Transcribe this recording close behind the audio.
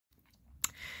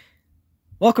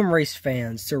Welcome, race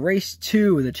fans, to Race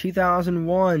 2 of the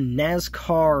 2001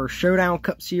 NASCAR Showdown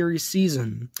Cup Series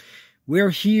season. We're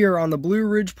here on the Blue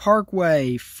Ridge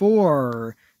Parkway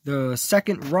for the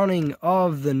second running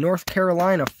of the North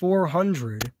Carolina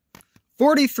 400.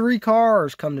 43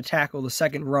 cars come to tackle the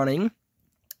second running.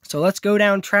 So let's go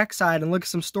down trackside and look at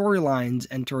some storylines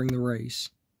entering the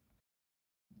race.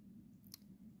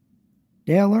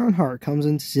 Dale Earnhardt comes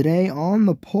into today on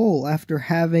the pole after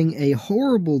having a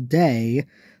horrible day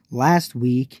last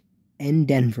week in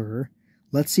Denver.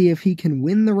 Let's see if he can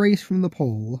win the race from the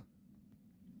pole.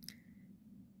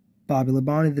 Bobby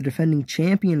Labonte, the defending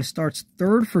champion, starts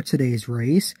third for today's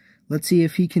race. Let's see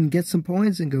if he can get some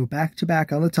points and go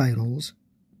back-to-back on the titles.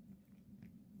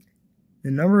 The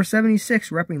number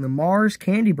 76 repping the Mars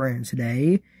Candy brand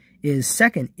today is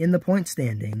second in the point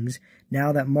standings.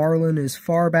 Now that Marlin is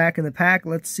far back in the pack,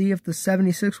 let's see if the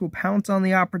 76 will pounce on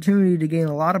the opportunity to gain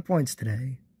a lot of points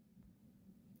today.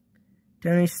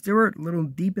 Tony Stewart, a little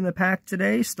deep in the pack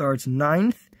today, starts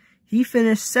 9th. He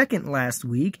finished second last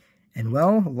week, and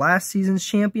well, last season's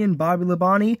champion Bobby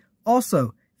Labonte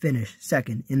also finished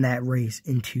second in that race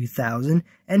in 2000,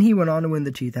 and he went on to win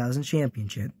the 2000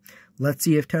 championship. Let's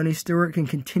see if Tony Stewart can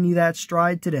continue that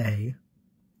stride today.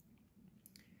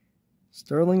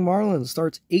 Sterling Marlin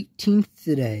starts 18th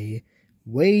today,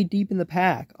 way deep in the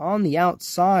pack. On the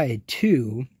outside,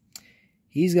 too,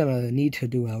 he's going to need to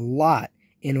do a lot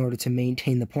in order to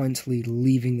maintain the points lead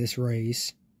leaving this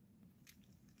race.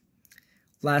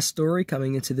 Last story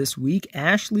coming into this week,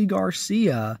 Ashley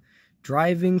Garcia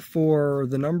driving for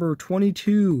the number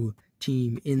 22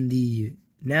 team in the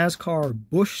NASCAR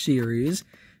Busch Series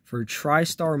for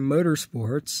TriStar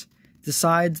Motorsports,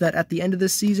 decides that at the end of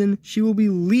this season, she will be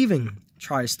leaving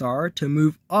TriStar to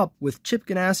move up with Chip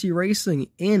Ganassi Racing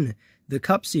in the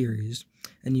Cup Series.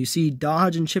 And you see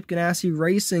Dodge and Chip Ganassi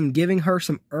Racing giving her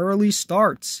some early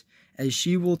starts, as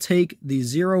she will take the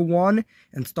 0-1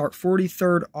 and start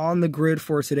 43rd on the grid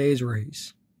for today's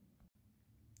race.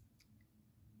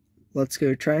 Let's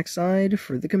go trackside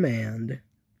for the command.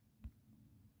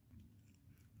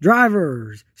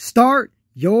 Drivers, start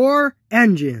your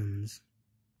engines!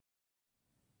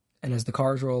 And as the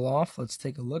cars roll off, let's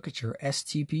take a look at your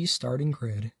STP starting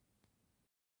grid.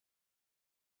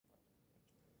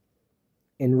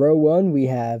 In row 1, we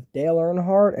have Dale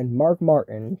Earnhardt and Mark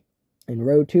Martin. In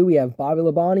row 2, we have Bobby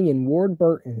Labonte and Ward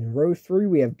Burton. In row 3,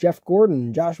 we have Jeff Gordon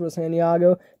and Joshua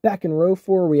Santiago. Back in row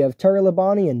 4, we have Terry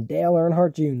Labonte and Dale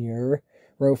Earnhardt Jr.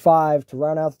 Row 5, to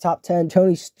round out the top 10,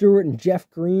 Tony Stewart and Jeff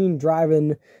Green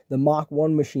driving the Mach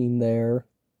 1 machine there.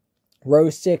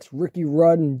 Row 6, Ricky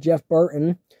Rudd and Jeff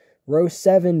Burton. Row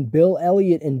 7, Bill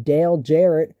Elliott and Dale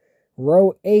Jarrett.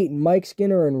 Row 8, Mike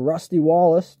Skinner and Rusty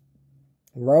Wallace.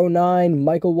 Row 9,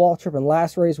 Michael Waltrip and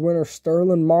last race winner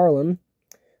Sterling Marlin.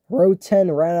 Row 10,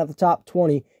 to round out the top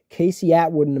 20, Casey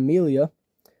Atwood and Amelia.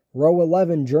 Row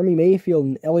 11, Jeremy Mayfield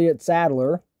and Elliott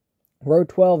Sadler. Row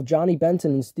 12, Johnny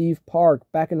Benson and Steve Park.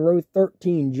 Back in row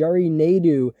 13, Jerry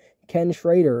Nadeau, Ken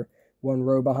Schrader. One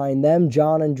row behind them,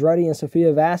 John Andretti and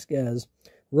Sofia Vasquez.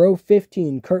 Row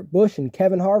 15, Kurt Busch and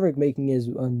Kevin Harvick making his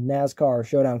NASCAR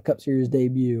Showdown Cup Series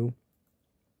debut.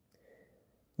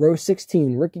 Row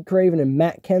 16, Ricky Craven and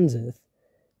Matt Kenseth.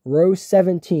 Row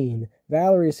 17,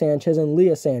 Valerie Sanchez and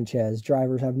Leah Sanchez.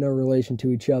 Drivers have no relation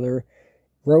to each other.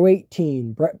 Row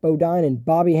 18, Brett Bodine and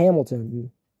Bobby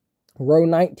Hamilton. Row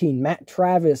 19, Matt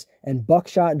Travis and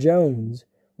Buckshot Jones.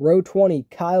 Row 20,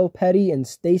 Kyle Petty and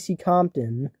Stacy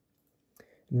Compton.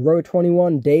 In row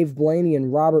 21, Dave Blaney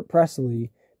and Robert Presley.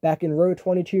 Back in row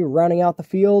 22, rounding out the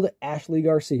field, Ashley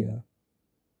Garcia.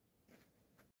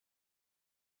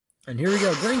 And here we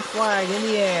go, green flag in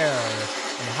the air.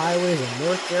 On the highways of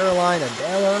North Carolina,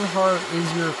 Dale Earnhardt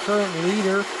is your current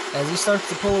leader as he starts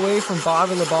to pull away from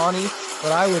Bobby Labonte,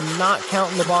 but I would not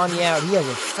count Labonte out. He has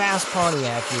a fast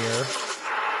Pontiac here.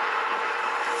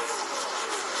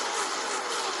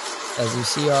 As you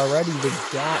see already, the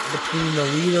gap between the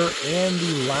leader and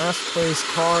the last place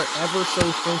car ever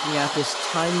so shrinking at this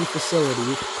tiny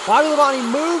facility. Bobby Labonte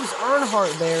moves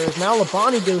Earnhardt there. As now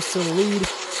Labonte goes to the lead.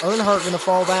 Earnhardt going to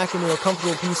fall back into a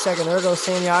comfortable P2. There goes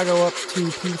Santiago up to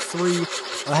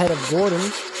P3 ahead of Gordon.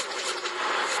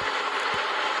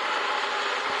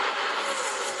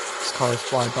 These cars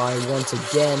fly by once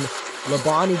again.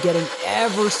 Labonte getting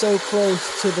ever so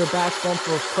close to the back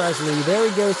bumper of Presley. There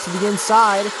he goes to the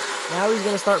inside. Now he's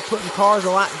going to start putting cars a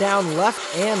lot down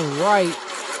left and right.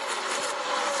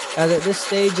 As at this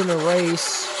stage in the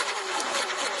race,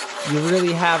 you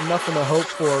really have nothing to hope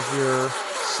for if you're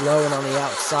slowing on the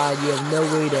outside. You have no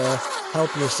way to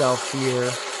help yourself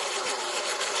here.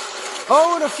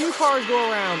 Oh, and a few cars go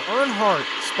around. Earnhardt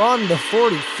spun to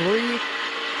 43.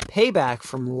 payback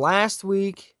from last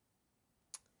week.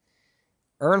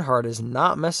 Earnhardt is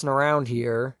not messing around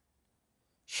here.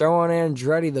 Showing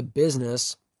Andretti the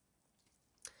business.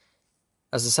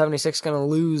 As the 76 going to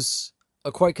lose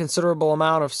a quite considerable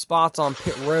amount of spots on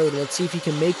pit road. Let's see if he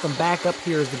can make them back up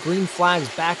here as the green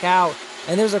flags back out.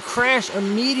 And there's a crash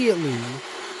immediately.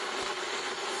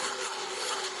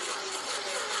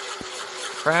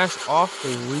 Crash off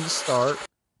the restart.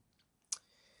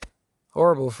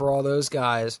 Horrible for all those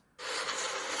guys.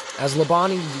 As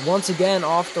Labonte once again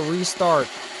off the restart,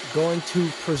 going to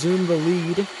presume the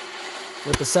lead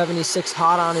with the 76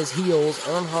 hot on his heels.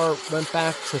 Earnhardt went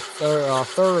back to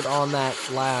third on that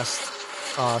last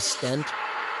stint.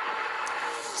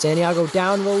 Santiago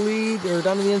down to the lead, or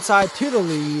down to the inside to the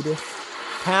lead,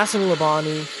 passing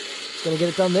Labonte. He's going to get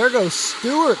it done. There goes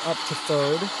Stewart up to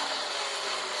third.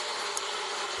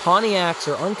 Pontiacs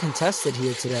are uncontested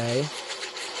here today.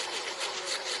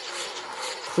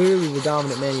 Clearly the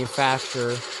dominant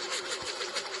manufacturer.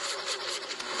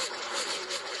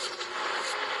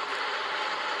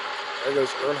 There goes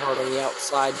Earnhardt on the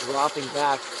outside, dropping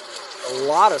back a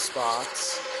lot of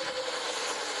spots.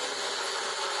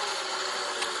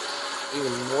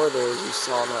 Even more there as you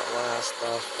saw in that last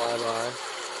flyby.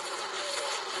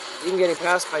 Even getting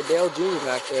passed by Dale Jr.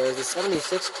 back there. The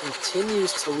 76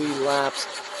 continues to lead laps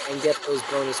and get those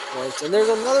bonus points. And there's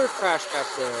another crash back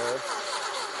there.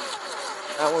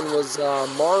 That one was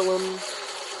Marlin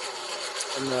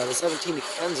and the 17 to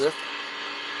Kenseth.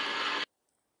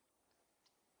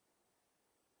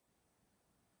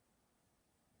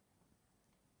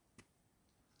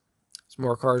 Some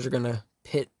more cars are going to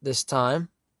pit this time.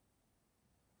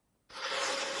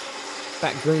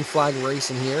 Back green flag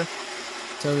racing here.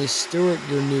 Tony Stewart,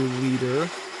 your new leader.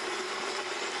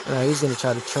 He's going to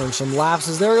try to turn some laps.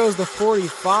 As there goes the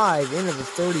 45 into the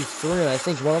 33. And I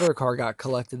think one other car got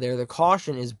collected there. The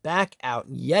caution is back out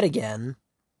yet again.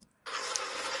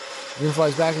 Green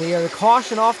flag's back in the air. The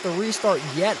caution off the restart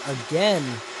yet again.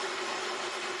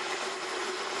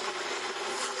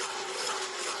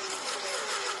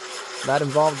 That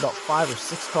involved about 5 or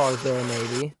 6 cars there,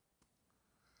 maybe.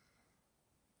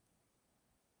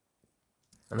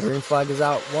 And the green flag is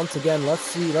out once again. Let's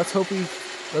see. Let's hope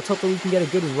that we can get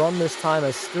a good run this time,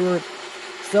 as Stewart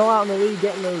still out in the lead,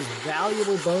 getting those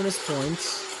valuable bonus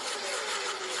points.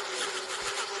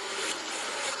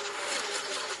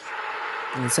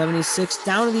 And the 76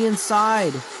 down to the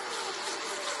inside.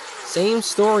 Same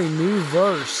story, new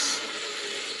verse.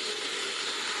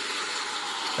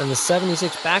 And the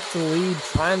 76 back to the lead,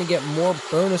 trying to get more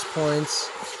bonus points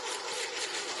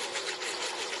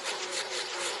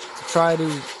to try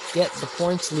to get the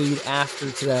points lead after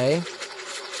today.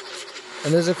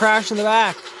 And there's a crash in the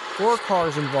back. 4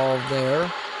 cars involved there.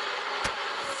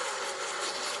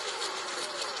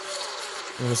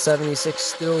 And the 76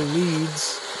 still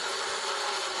leads.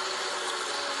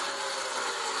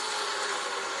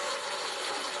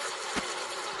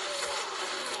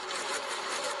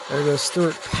 There goes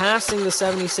Stewart passing the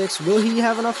 76. Will he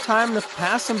have enough time to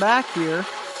pass him back here?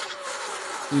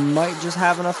 He might just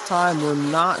have enough time. We're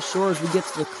not sure as we get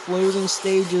to the closing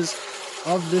stages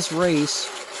of this race.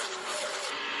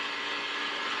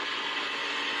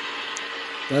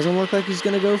 Doesn't look like he's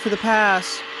going to go for the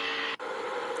pass.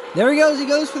 There he goes. He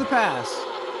goes for the pass.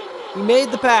 He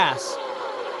made the pass.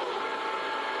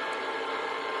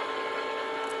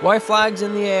 White flag's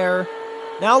in the air.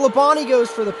 Now Labonte goes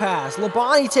for the pass.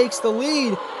 Labonte takes the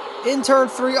lead in turn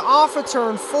 3, off of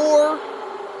turn 4.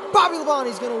 Bobby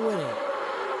Labonte's going to win it.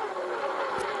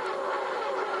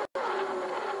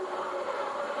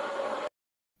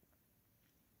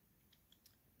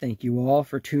 Thank you all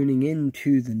for tuning in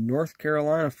to the North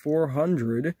Carolina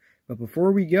 400. But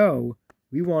before we go,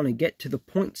 we want to get to the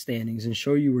point standings and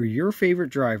show you where your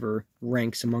favorite driver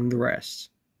ranks among the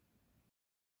rest.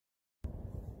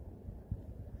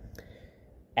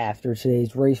 After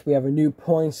today's race, we have a new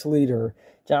points leader.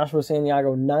 Joshua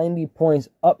Santiago, 90 points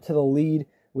up to the lead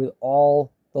with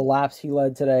all the laps he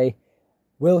led today.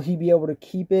 Will he be able to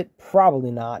keep it?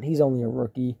 Probably not. He's only a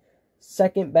rookie.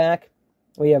 Second back,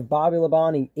 we have Bobby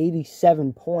Labonte,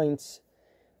 87 points.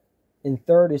 In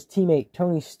third, his teammate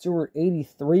Tony Stewart,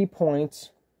 83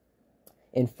 points.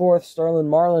 In fourth, Sterling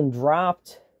Marlin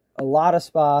dropped a lot of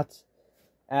spots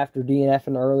after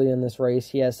DNFing early in this race.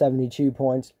 He has 72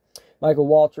 points. Michael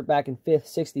Waltrip back in fifth,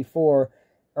 64.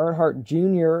 Earnhardt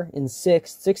Jr. in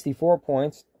sixth, 64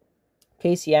 points.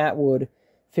 Casey Atwood,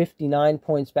 59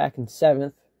 points back in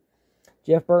seventh.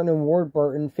 Jeff Burton and Ward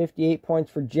Burton, 58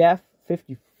 points for Jeff,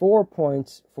 54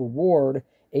 points for Ward.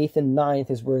 8th and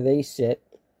 9th is where they sit.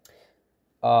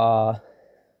 Mark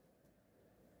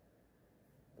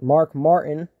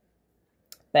Martin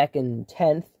back in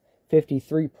 10th,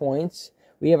 53 points.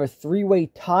 We have a three-way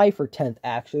tie for 10th,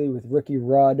 actually, with Ricky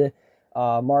Rudd,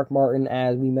 Mark Martin,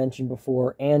 as we mentioned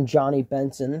before, and Johnny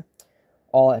Benson,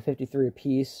 all at 53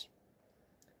 apiece.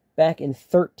 Back in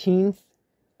 13th,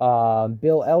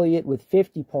 Bill Elliott with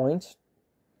 50 points.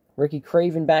 Ricky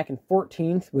Craven back in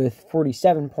 14th with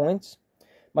 47 points.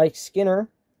 Mike Skinner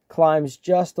climbs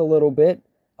just a little bit,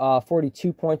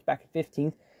 42 points back in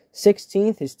 15th.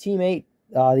 16th, his teammate,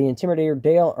 the Intimidator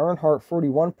Dale Earnhardt,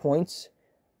 41 points.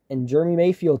 And Jeremy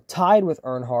Mayfield tied with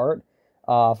Earnhardt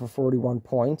for 41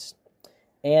 points.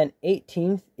 And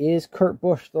 18th is Kurt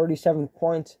Busch, 37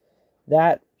 points.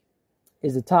 That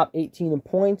is the top 18 in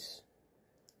points.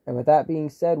 And with that being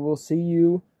said, we'll see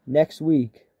you next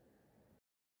week.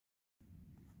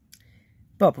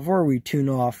 But before we tune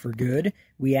off for good,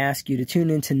 we ask you to tune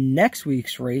into next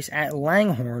week's race at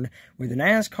Langhorne, where the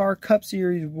NASCAR Cup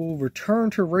Series will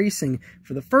return to racing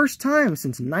for the first time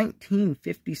since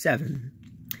 1957.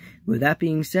 With that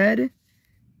being said,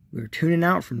 we're tuning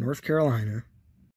out from North Carolina.